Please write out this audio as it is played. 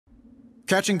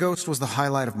Catching Ghost was the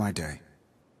highlight of my day.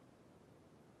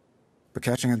 But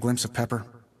catching a glimpse of Pepper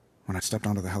when I stepped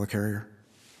onto the helicarrier,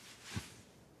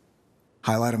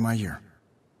 highlight of my year.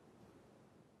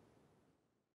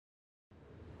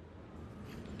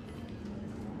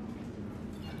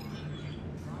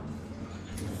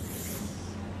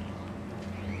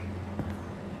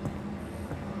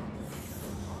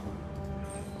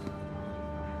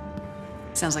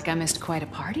 Sounds like I missed quite a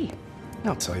party.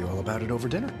 I'll tell you all about it over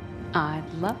dinner. I'd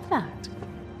love that.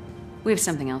 We have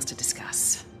something else to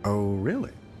discuss. Oh,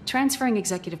 really? Transferring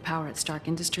executive power at Stark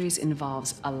Industries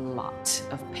involves a lot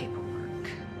of paperwork.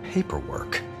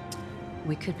 Paperwork?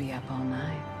 We could be up all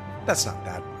night. That's not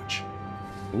that much.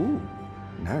 Ooh,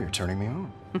 now you're turning me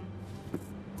on.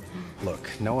 Look,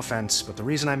 no offense, but the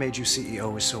reason I made you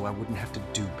CEO is so I wouldn't have to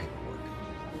do paperwork.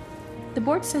 The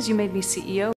board says you made me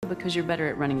CEO because you're better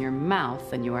at running your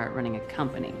mouth than you are at running a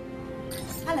company.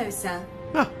 Hello, sir.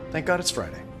 Oh, thank God it's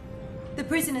Friday. The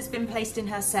prisoner's been placed in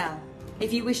her cell.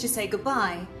 If you wish to say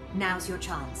goodbye, now's your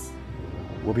chance.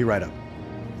 We'll be right up.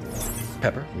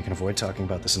 Pepper, we can avoid talking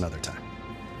about this another time.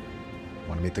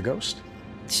 Want to meet the ghost?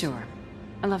 Sure.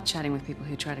 I love chatting with people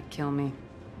who try to kill me.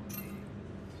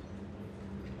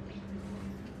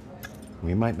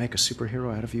 We might make a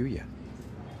superhero out of you yet.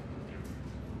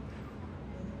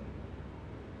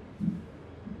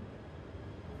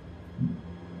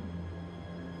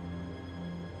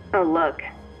 Oh, look.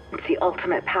 It's the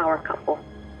ultimate power couple.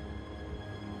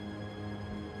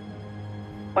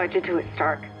 Why'd you do it,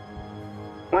 Stark?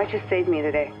 Why'd you save me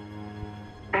today?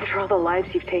 After all the lives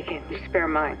you've taken, you spare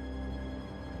mine.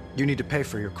 You need to pay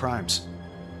for your crimes.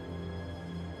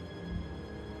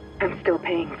 I'm still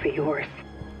paying for yours.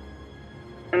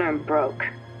 And I'm broke.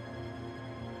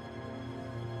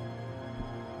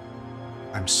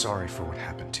 I'm sorry for what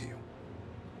happened to you.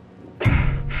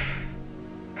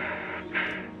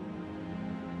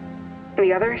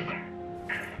 The others?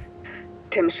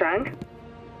 Tim Shung?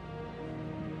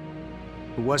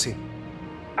 Who was he?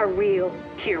 A real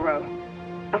hero.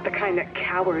 Not the kind that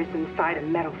cowers inside a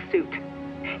metal suit.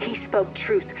 He spoke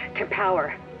truth to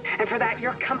power. And for that,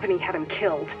 your company had him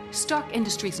killed. Stark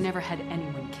Industries never had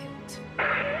anyone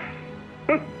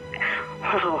killed.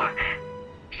 Wow.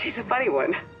 She's a funny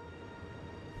one.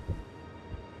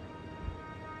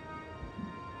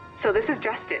 So this is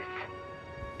justice.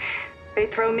 They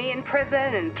throw me in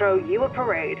prison and throw you a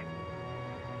parade.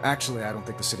 Actually, I don't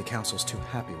think the city council's too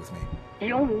happy with me.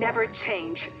 You'll never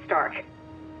change, Stark.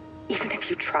 Even if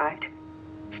you tried.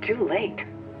 It's too late.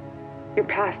 Your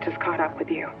past has caught up with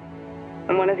you.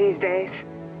 And one of these days,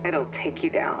 it'll take you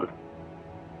down.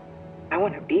 I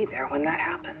want to be there when that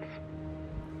happens.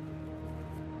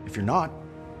 If you're not,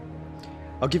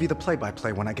 I'll give you the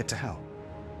play-by-play when I get to hell.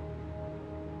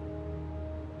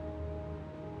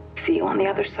 See you on the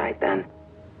other side, then.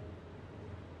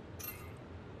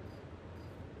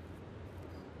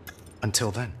 Until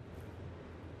then.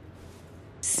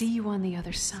 See you on the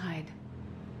other side.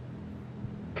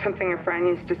 Something a friend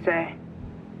used to say.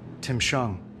 Tim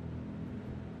Shung.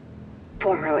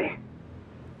 Formerly.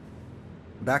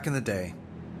 Back in the day,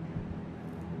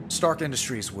 Stark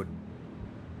Industries would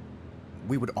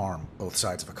arm both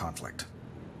sides of a conflict.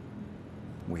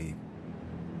 We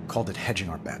called it hedging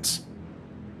our bets.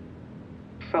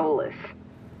 Soulless.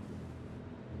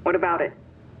 What about it?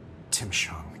 Tim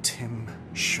Shung.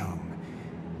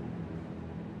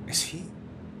 Is he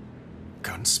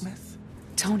Gunsmith?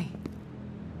 Tony.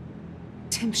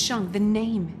 Tim Shung, the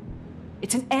name.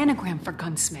 It's an anagram for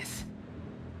gunsmith.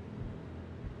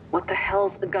 What the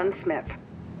hell's a gunsmith?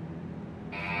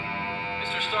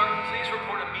 Mr. Stark, please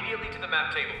report immediately to the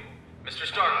map table. Mr.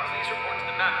 Stark, please report to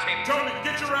the map table. Tony,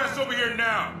 get your ass over here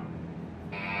now!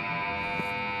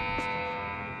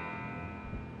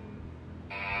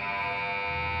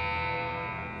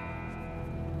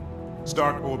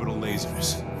 Stark orbital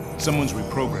lasers. Someone's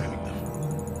reprogramming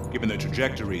them. Given their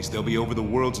trajectories, they'll be over the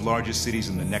world's largest cities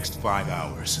in the next 5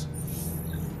 hours.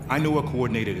 I know a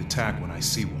coordinated attack when I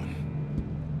see one.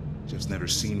 Just never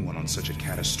seen one on such a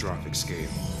catastrophic scale.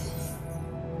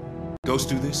 Ghost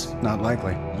do this? Not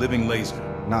likely. Living laser.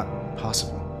 Not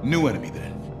possible. New enemy,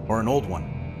 then. Or an old one.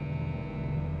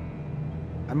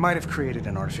 I might have created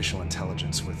an artificial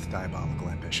intelligence with diabolical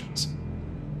ambitions.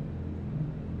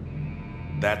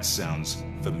 That sounds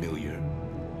familiar.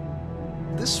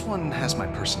 This one has my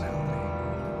personality.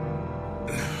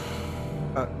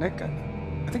 Nick,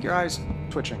 I think your eye's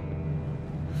twitching.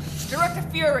 Director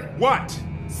Fury! What?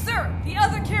 Sir, the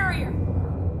other carrier!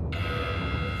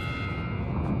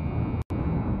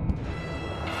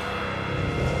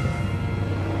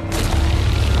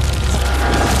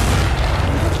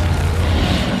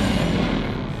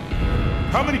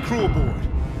 How many crew aboard?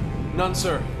 None,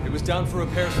 sir. It was down for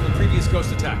repairs from the previous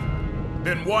ghost attack.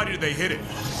 Then why did they hit it?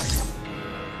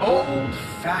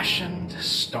 Old-fashioned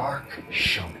Stark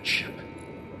showmanship.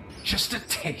 Just a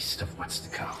taste of what's to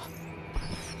come.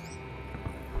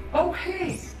 Oh,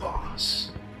 hey,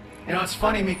 boss. You know, it's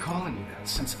funny me calling you that,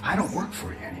 since I don't work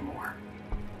for you anymore.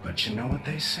 But you know what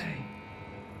they say.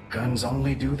 Guns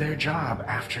only do their job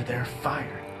after they're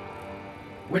fired.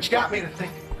 Which got me to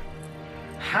thinking.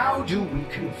 How do we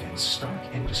convince Stark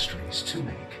Industries to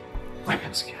make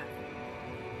weapons again?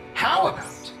 How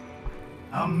about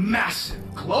a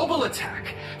massive global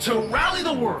attack to rally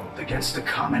the world against a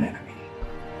common enemy?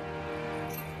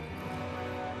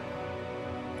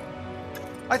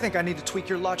 I think I need to tweak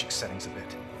your logic settings a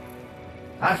bit.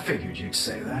 I figured you'd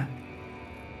say that.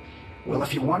 Well,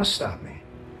 if you want to stop me,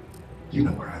 you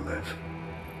know where I live.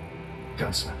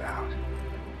 Gunsmith out.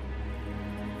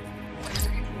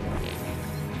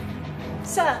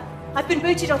 Sir, I've been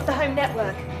booted off the home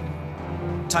network.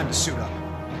 Time to suit up.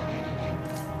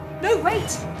 No,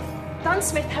 wait!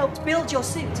 Gunsmith helped build your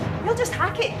suit. He'll just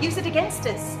hack it, use it against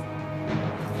us.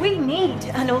 We need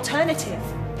an alternative.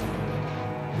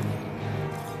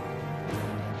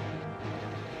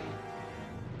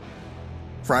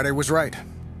 Friday was right.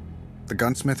 The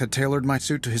gunsmith had tailored my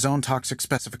suit to his own toxic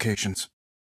specifications.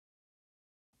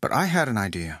 But I had an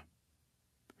idea.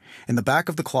 In the back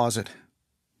of the closet,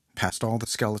 past all the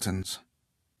skeletons,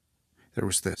 there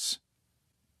was this.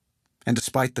 And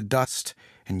despite the dust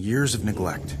and years of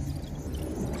neglect,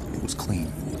 it was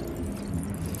clean.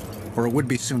 Or it would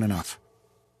be soon enough.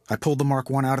 I pulled the Mark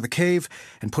I out of the cave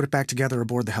and put it back together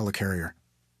aboard the helicarrier.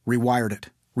 Rewired it,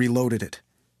 reloaded it.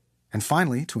 And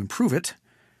finally, to improve it,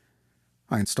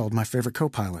 I installed my favorite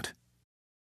co-pilot.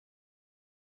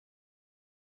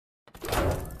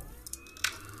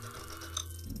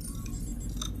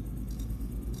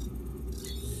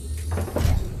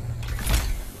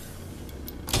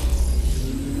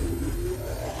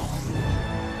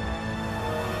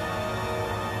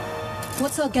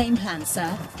 What's our game plan,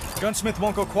 sir? Gunsmith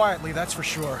won't go quietly, that's for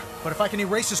sure. But if I can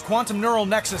erase his quantum neural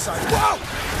nexus, I... Whoa!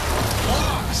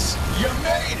 Boss, you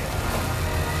made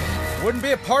it! Wouldn't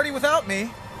be a party without me.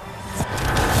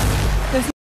 Those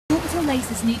orbital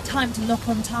lasers need time to lock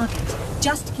on target.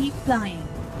 Just keep flying.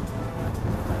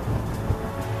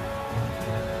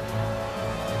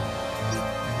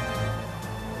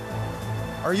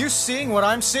 Are you seeing what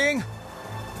I'm seeing?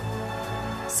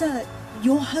 Sir,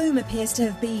 your home appears to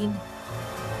have been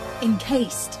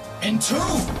encased.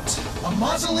 Entombed! A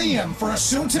mausoleum for a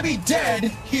soon-to-be-dead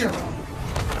hero.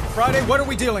 Friday, what are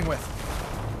we dealing with?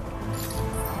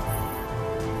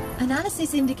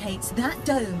 Analysis indicates that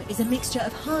dome is a mixture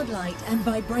of hard light and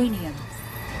vibranium.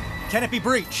 Can it be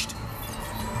breached?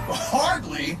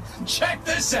 Hardly! Check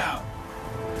this out!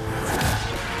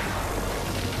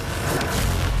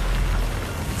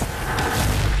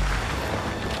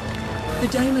 The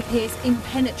dome appears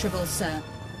impenetrable, sir.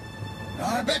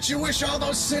 I bet you wish all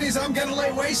those cities I'm gonna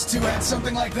lay waste to had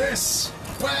something like this.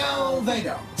 Well, they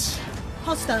don't.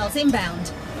 Hostiles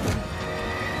inbound.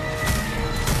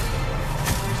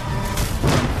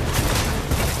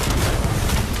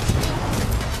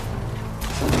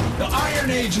 The Iron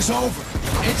Age is over.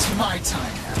 It's my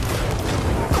time now.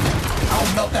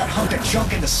 I'll melt that hunk of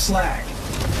junk into slag.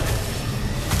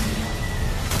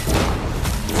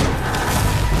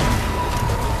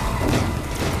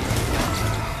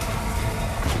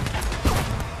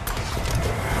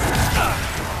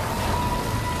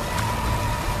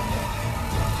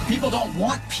 People don't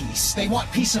want peace, they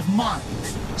want peace of mind.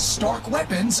 Stark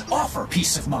weapons offer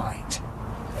peace of mind.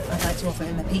 I'd like to offer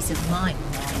him a piece of mind.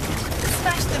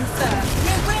 Smash them, sir!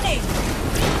 We're winning!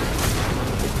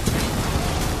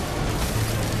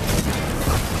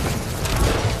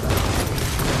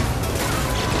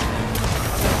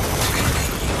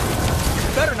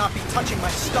 You better not be touching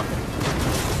my stuff.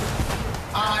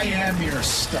 I am your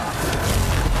stuff.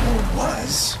 Or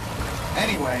was.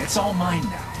 Anyway, it's all mine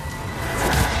now.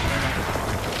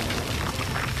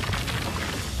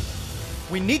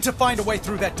 We need to find a way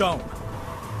through that dome.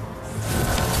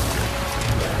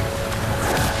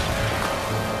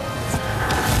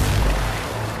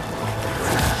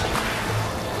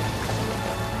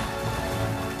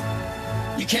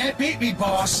 You can't beat me,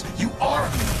 boss. You are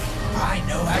me. I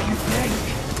know how you think.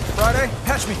 Friday,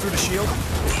 patch me through the shield.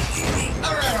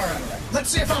 All right. Let's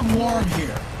see if I'm warm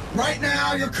here. Right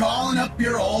now, you're calling up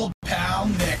your old pal,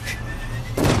 Nick.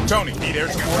 Tony, need air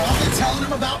You're support? probably telling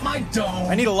him about my dome.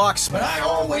 I need a locksmith. But I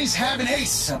always have an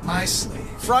ace up my sleeve.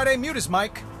 Friday, mute his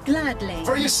mic. Gladly.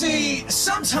 For you see,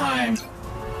 sometimes...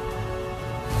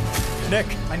 Nick,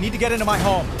 I need to get into my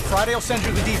home. Friday will send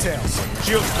you the details.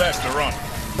 Shield's best are on.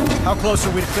 How close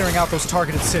are we to clearing out those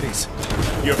targeted cities?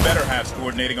 Your better half's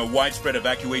coordinating a widespread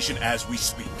evacuation as we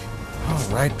speak. All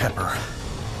right, Pepper.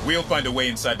 We'll find a way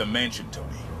inside the mansion, Tony.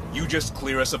 You just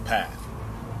clear us a path.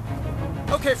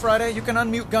 Okay, Friday, you can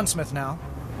unmute Gunsmith now.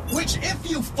 Which, if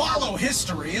you follow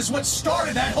history, is what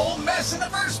started that whole mess in the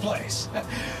first place.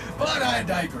 But I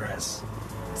digress.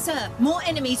 Sir, more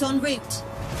enemies en route.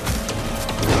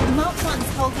 The Mark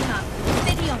 1's holding up.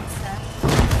 Steady on, sir.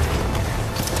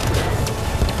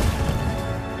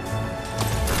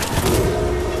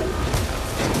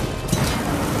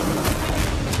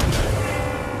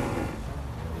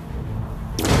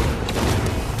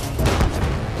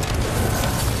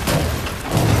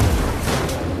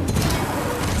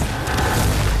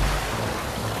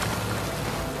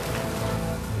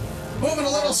 Moving a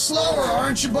little slower,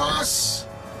 aren't you, boss?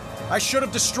 I should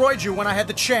have destroyed you when I had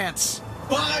the chance.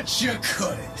 But you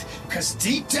couldn't, because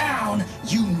deep down,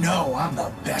 you know I'm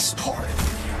the best part of you.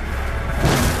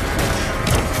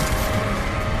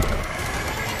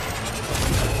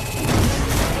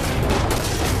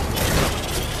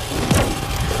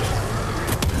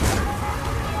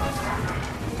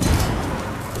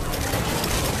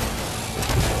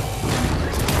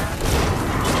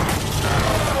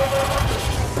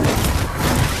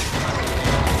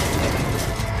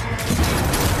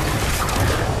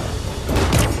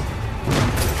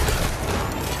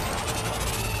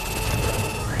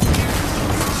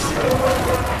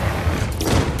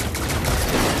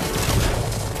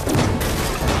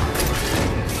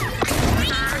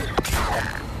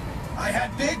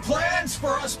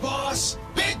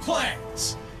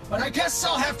 But I guess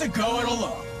I'll have to go it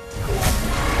alone.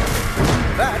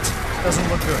 That doesn't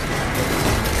look good.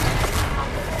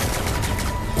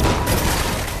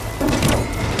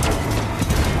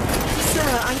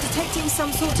 Sir, I'm detecting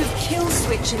some sort of kill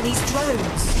switch in these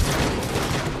drones.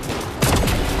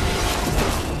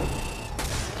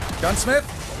 Gunsmith?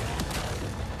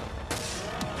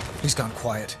 He's gone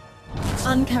quiet.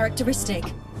 Uncharacteristic.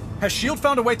 Has S.H.I.E.L.D.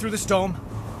 found a way through this dome?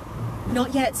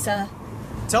 Not yet, sir.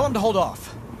 Tell him to hold off.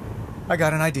 I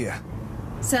got an idea.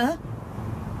 Sir?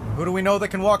 Who do we know that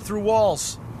can walk through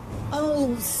walls?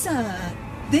 Oh, sir.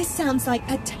 This sounds like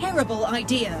a terrible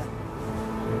idea.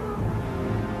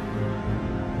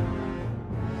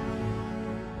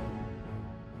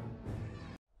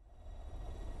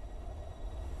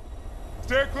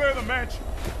 Steer clear of the mansion.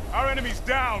 Our enemy's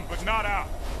down, but not out.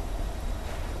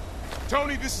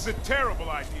 Tony, this is a terrible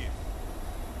idea.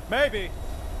 Maybe,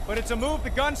 but it's a move the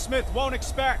gunsmith won't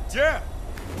expect. Yeah,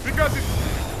 because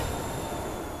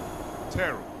it's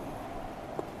terrible.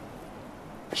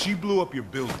 She blew up your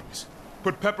buildings,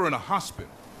 put Pepper in a hospital,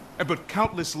 and put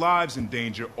countless lives in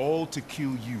danger, all to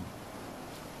kill you.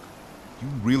 You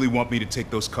really want me to take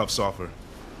those cuffs off her?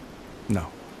 No.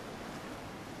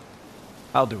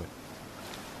 I'll do it.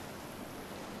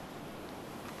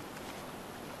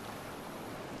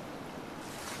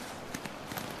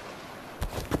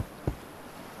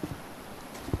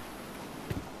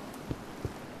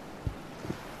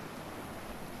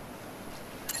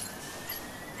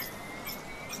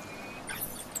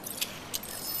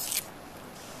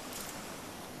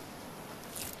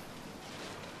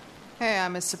 Hey,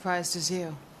 I'm as surprised as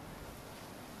you.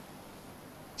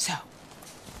 So,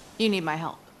 you need my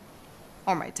help.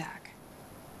 Or my tag.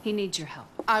 He needs your help.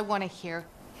 I want to hear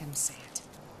him say it.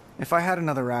 If I had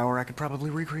another hour, I could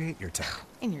probably recreate your tech.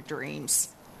 In your dreams.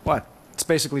 What? It's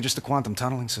basically just a quantum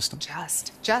tunneling system.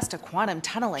 Just a quantum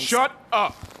tunneling. Shut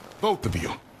up, both of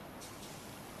you.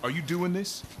 Are you doing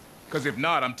this? Because if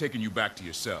not, I'm taking you back to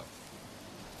your cell.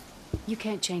 You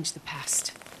can't change the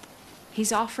past.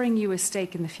 He's offering you a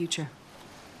stake in the future.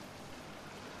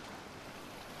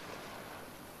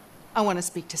 I want to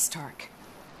speak to Stark.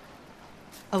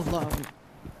 Alone.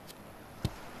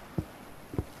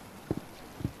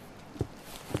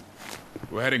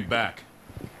 We're heading back.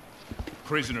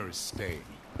 Prisoner is staying.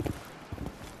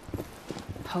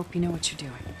 Hope you know what you're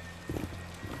doing.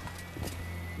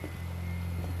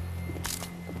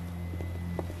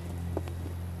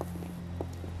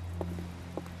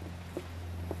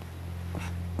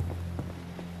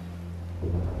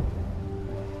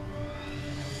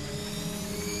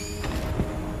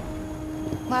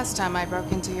 Last time I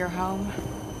broke into your home,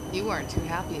 you weren't too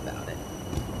happy about it.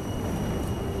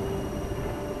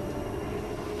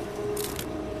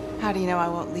 How do you know I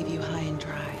won't leave you high and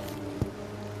dry?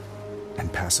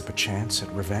 And pass up a chance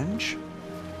at revenge?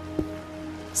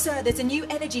 Sir, there's a new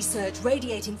energy surge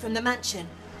radiating from the mansion.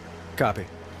 Copy.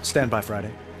 Stand by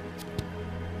Friday.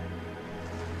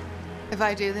 If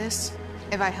I do this,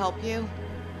 if I help you,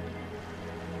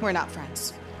 We're not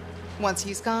friends. Once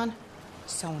he's gone,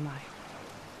 so am I.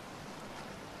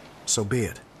 So be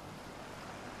it.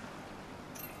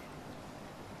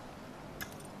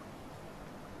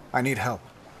 I need help.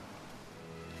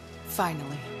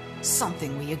 Finally,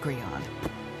 something we agree on.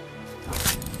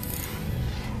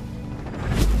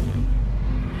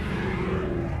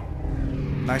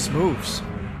 Nice moves.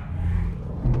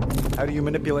 How do you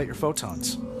manipulate your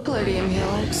photons? Palladium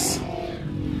helix.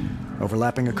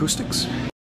 Overlapping acoustics?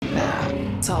 Nah,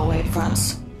 it's all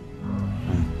wavefronts.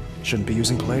 Shouldn't be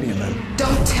using palladium then.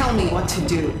 Don't tell me what to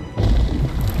do.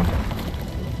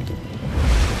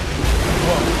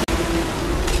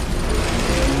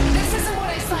 This isn't what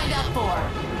I signed up for.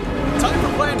 Time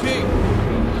for Plan B.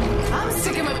 I'm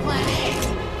sticking with Plan A.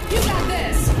 You got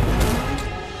this.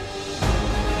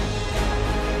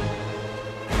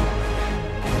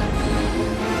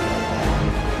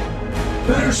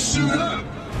 Better suit up,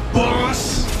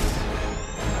 boss!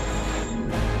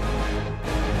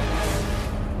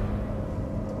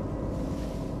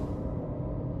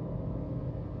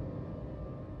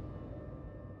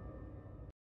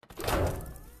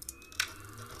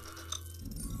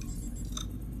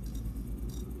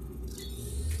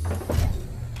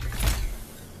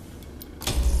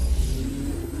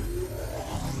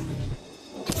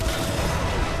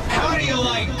 How do you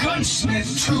like Gunsmith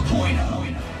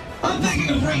 2.0? I'm thinking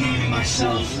of renaming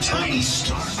myself Tiny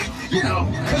Stark. You know,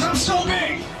 because I'm so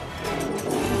big.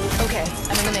 Okay,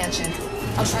 I'm in the mansion.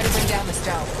 I'll try to bring down this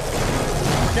dome.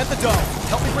 Forget the dome.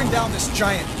 Help me bring down this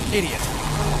giant idiot.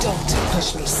 Don't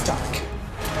push me, Stark.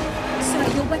 Sir,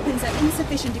 your weapons are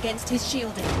insufficient against his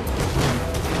shielding.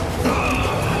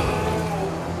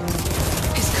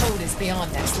 His code is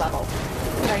beyond next level.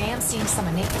 But I am seeing some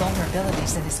innate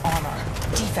vulnerabilities in his armor.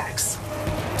 Defects.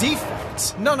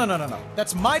 Defects? No.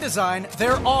 That's my design.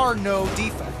 There are no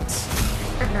defects.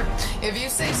 If you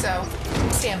say so.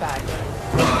 Stand by.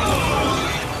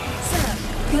 Sir,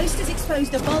 Ghost has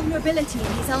exposed a vulnerability in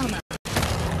his armor.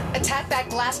 Attack that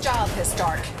glass jaw of his,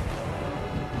 Stark.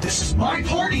 This is my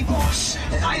party, boss,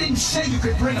 and I didn't say you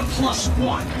could bring a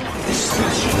 +1.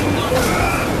 Especially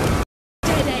not...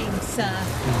 Dead aim, sir.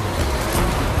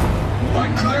 What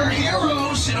good are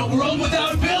heroes in a world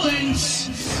without villains?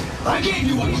 I gave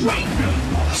you a great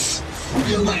villain, boss.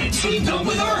 You went and teamed up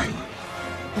with her.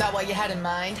 Not what you had in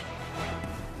mind?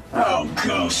 Oh,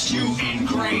 Ghost, you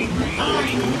ingrate. I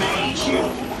made you.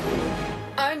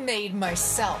 I made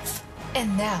myself.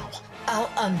 And now, I'll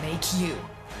unmake you.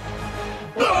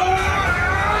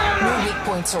 New weak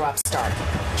points are up, Stark.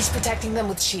 He's protecting them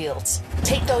with shields.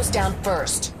 Take those down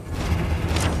first.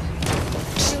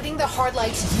 Shooting the hard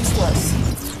light's useless.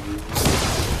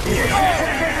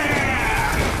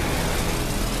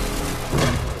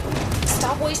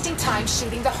 Stop wasting time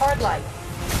shooting the hard light.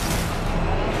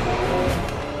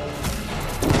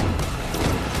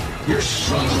 You're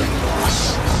struggling,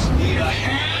 boss. Need a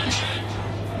hand?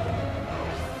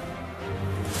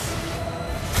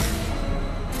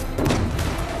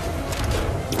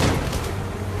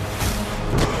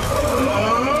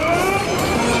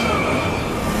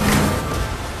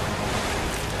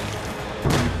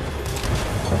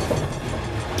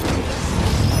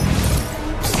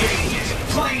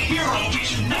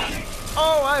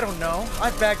 Oh, I don't know.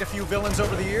 I've bagged a few villains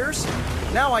over the years.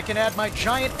 Now I can add my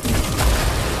giant...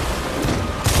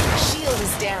 Shield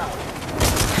is down.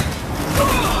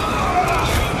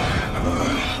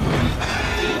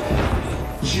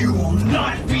 You will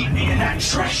not beat me in that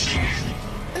trash can.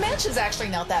 The mansion's actually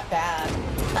not that bad.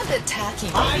 A bit tacky,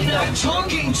 but I'm not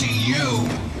talking to you.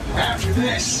 After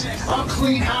this, I'll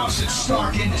clean house at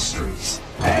Stark Industries.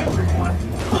 Everyone,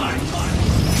 I'm fine.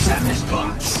 Except this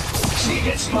box. She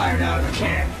gets fired out of a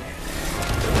can.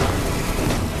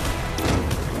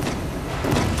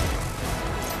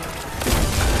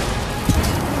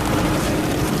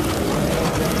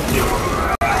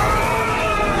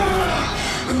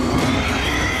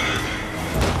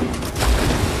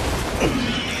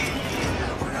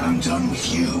 When I'm done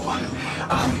with you,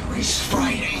 I'll erase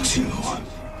Friday too.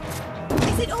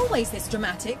 Is it always this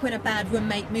dramatic when a bad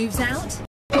roommate moves out?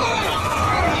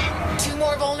 2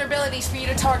 more vulnerabilities for you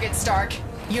to target, Stark.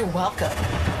 You're welcome.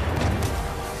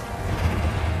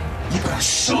 You got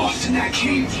soft in that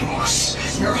cave, boss.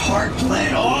 Your heart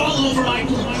bled all over my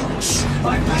blueprints.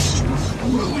 My best work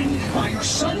ruined by your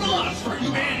sudden love for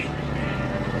humanity.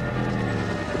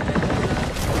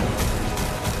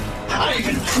 I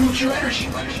even improved your energy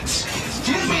weapons.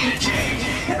 Give me a day,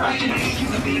 and I can make you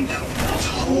the beam that melts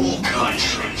whole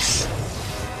countries.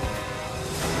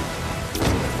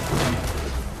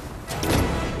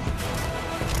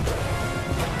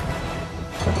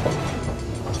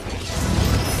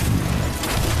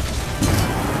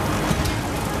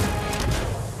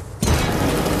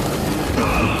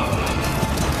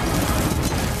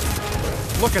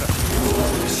 Look at him.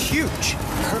 He's huge.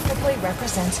 Perfectly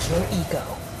represents your ego.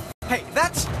 Hey,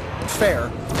 that's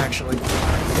fair, actually.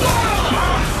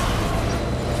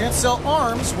 Can't sell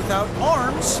arms without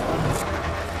arms.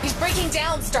 He's breaking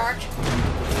down, Stark.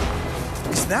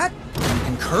 Is that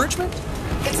encouragement?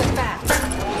 It's a fact.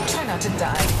 Try not to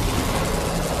die.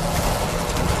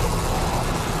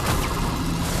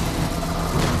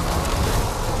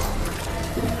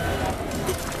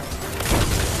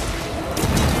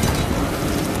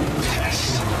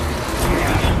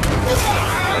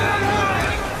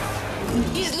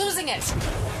 He's losing it.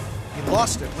 He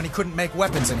lost it when he couldn't make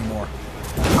weapons anymore.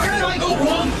 Where did I go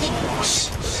wrong, boss?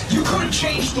 You could have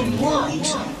changed the world,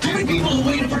 giving people a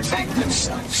way to protect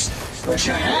themselves. But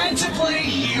you had to play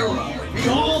hero, be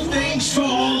all things to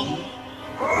all.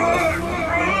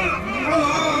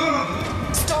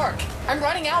 Stark, I'm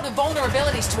running out of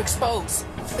vulnerabilities to expose.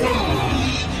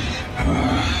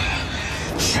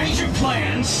 Change your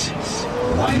plans.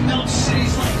 Why melt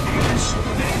cities like this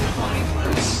with magnifying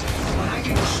glass when I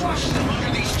can crush them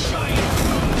under these giant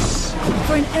boots?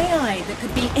 For an AI that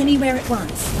could be anywhere at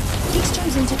once, he's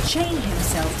chosen to chain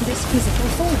himself to this physical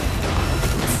form.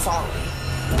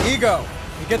 Folly. Ego.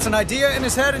 He gets an idea in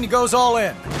his head and he goes all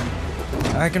in.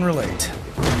 I can relate.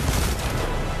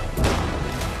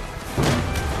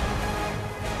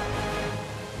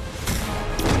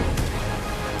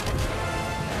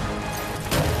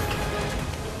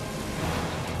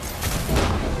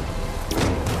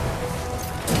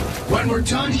 When we're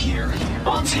done here,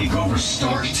 I'll take over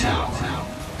Stark Tower.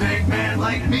 Big man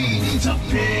like me needs a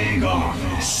big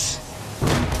office.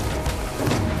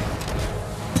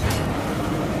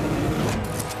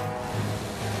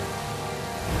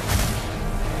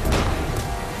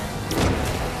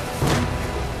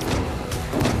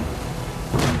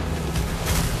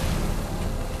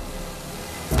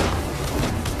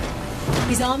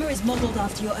 His armor is modeled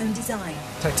after your own design.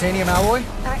 Titanium alloy?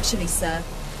 Actually, sir,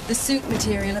 the suit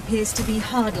material appears to be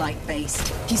hardlight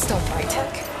based. He's still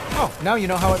high-tech? Oh, now you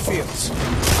know how it feels.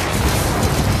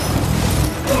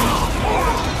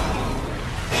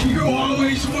 You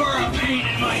always were a pain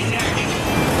in my neck.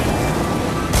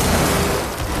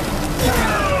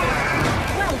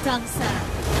 Well done, sir.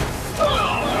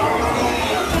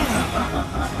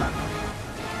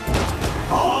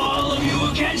 All of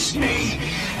you against me.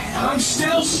 I'm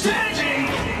still standing.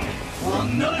 Well,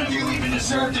 none of you even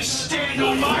deserve to stand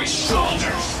on my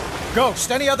shoulders.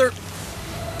 Ghost, any other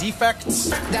defects?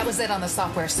 That was it on the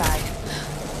software side.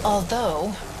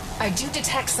 Although, I do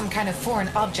detect some kind of foreign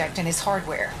object in his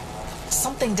hardware.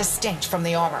 Something distinct from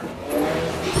the armor.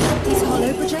 His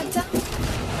hollow projector?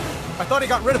 I thought he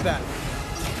got rid of that.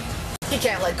 He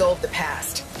can't let go of the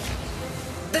past.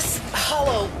 This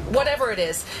hollow, whatever it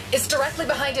is directly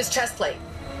behind his chest plate.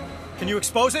 Can you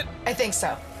expose it? I think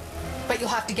so. But you'll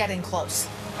have to get in close.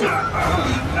 Look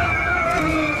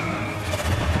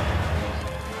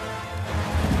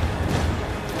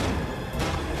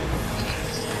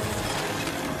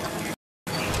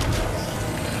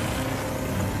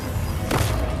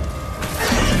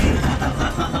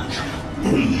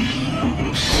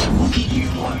at you.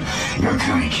 Your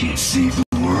kind can't save the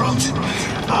world.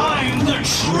 I'm the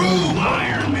true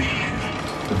Iron Man.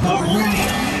 The real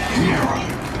hero.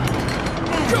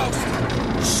 Ghost!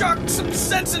 Shock some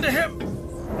sense into him!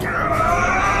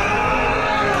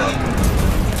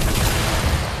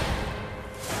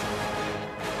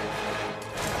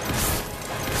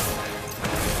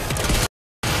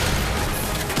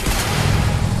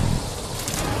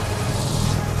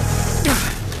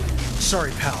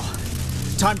 Sorry, pal.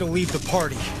 Time to leave the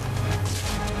party.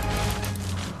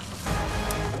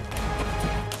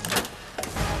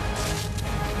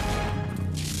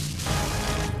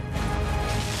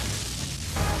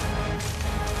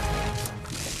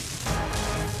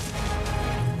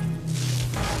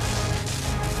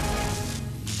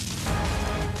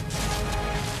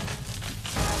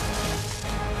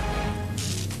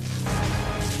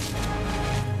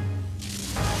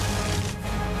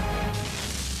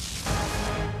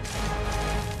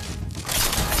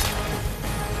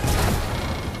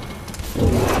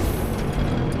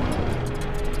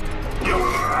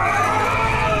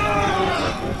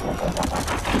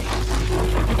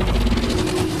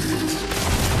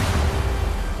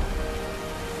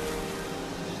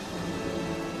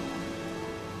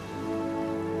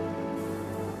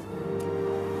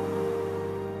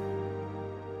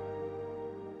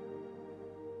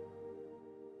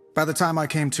 By the time I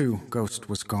came to, Ghost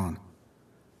was gone.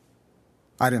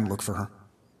 I didn't look for her.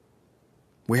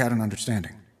 We had an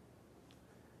understanding.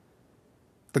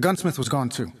 The gunsmith was gone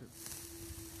too.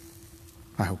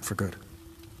 I hope for good.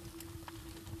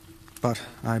 But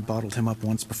I bottled him up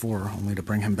once before, only to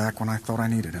bring him back when I thought I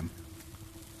needed him.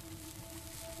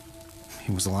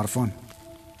 He was a lot of fun.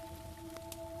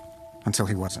 Until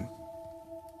he wasn't.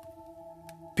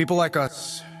 People like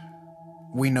us,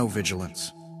 we know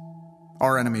vigilance.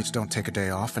 Our enemies don't take a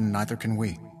day off, and neither can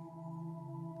we.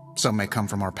 Some may come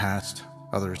from our past,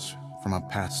 others from a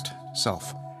past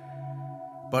self.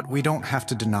 But we don't have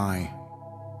to deny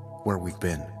where we've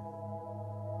been.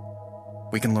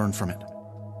 We can learn from it.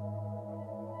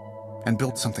 And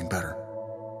build something better.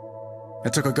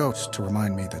 It took a ghost to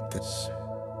remind me that this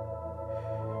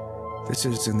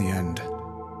is, in the end,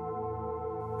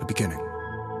 a beginning.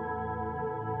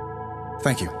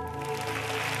 Thank you.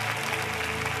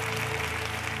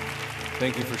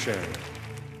 Thank you for sharing.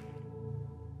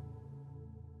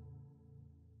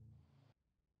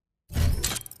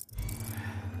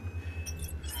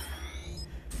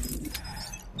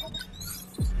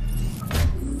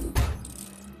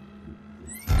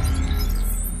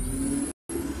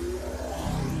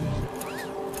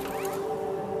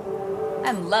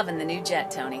 I'm loving the new jet,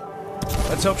 Tony.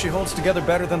 Let's hope she holds together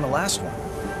better than the last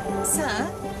one. Sir,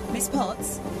 Miss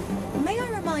Potts, may I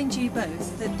remind you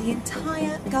both that the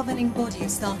entire governing body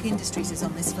of Stark Industries is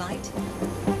on this flight?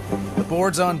 The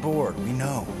board's on board, we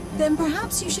know. Then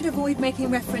perhaps you should avoid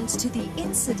making reference to the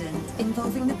incident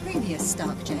involving the previous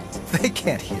Stark jet. They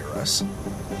can't hear us.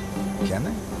 Can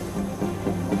they?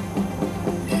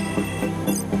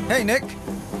 Hey, Nick.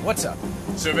 What's up?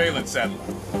 Surveillance satellite.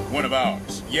 One of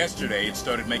ours. Yesterday, it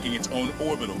started making its own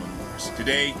orbital maneuvers.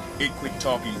 Today, it quit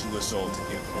talking to us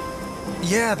altogether.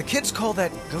 Yeah, the kids call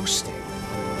that ghosting.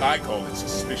 I call it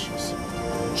suspicious.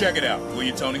 Check it out, will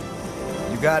you, Tony?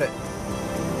 You got it.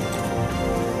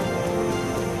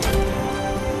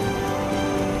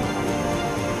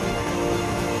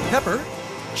 Pepper,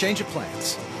 change of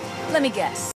plans. Let me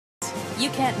guess. You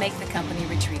can't make the company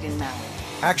retreat in Maui.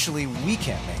 Actually, we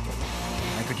can't make it.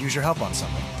 I could use your help on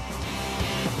something.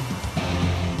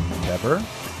 Pepper?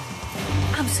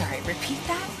 I'm sorry, repeat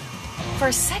that? For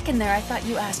a second there, I thought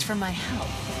you asked for my help.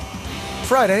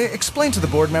 Friday, explain to the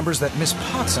board members that Miss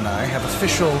Potts and I have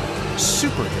official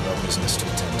superhero business to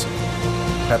attend to.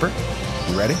 Pepper,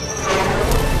 you ready?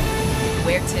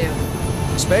 Where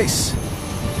to? Space.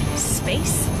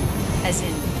 Space? As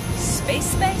in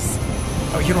space?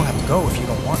 Oh, you don't have to go if you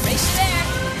don't want to. Space there!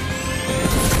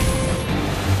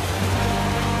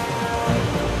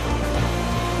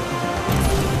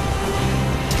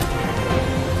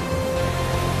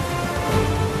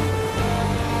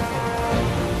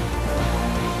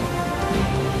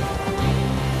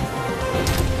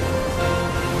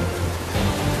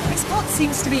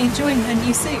 Seems to be enjoying her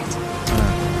new suit.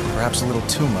 Perhaps a little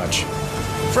too much.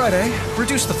 Friday,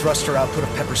 reduce the thruster output of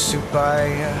Pepper's suit by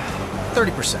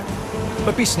 30%.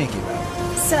 But be sneaky about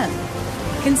it. Sir,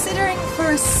 considering for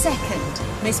a second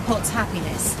Miss Potts'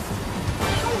 happiness,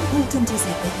 how important is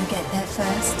it that you get there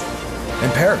first?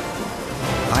 Imperative.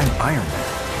 I'm Iron Man.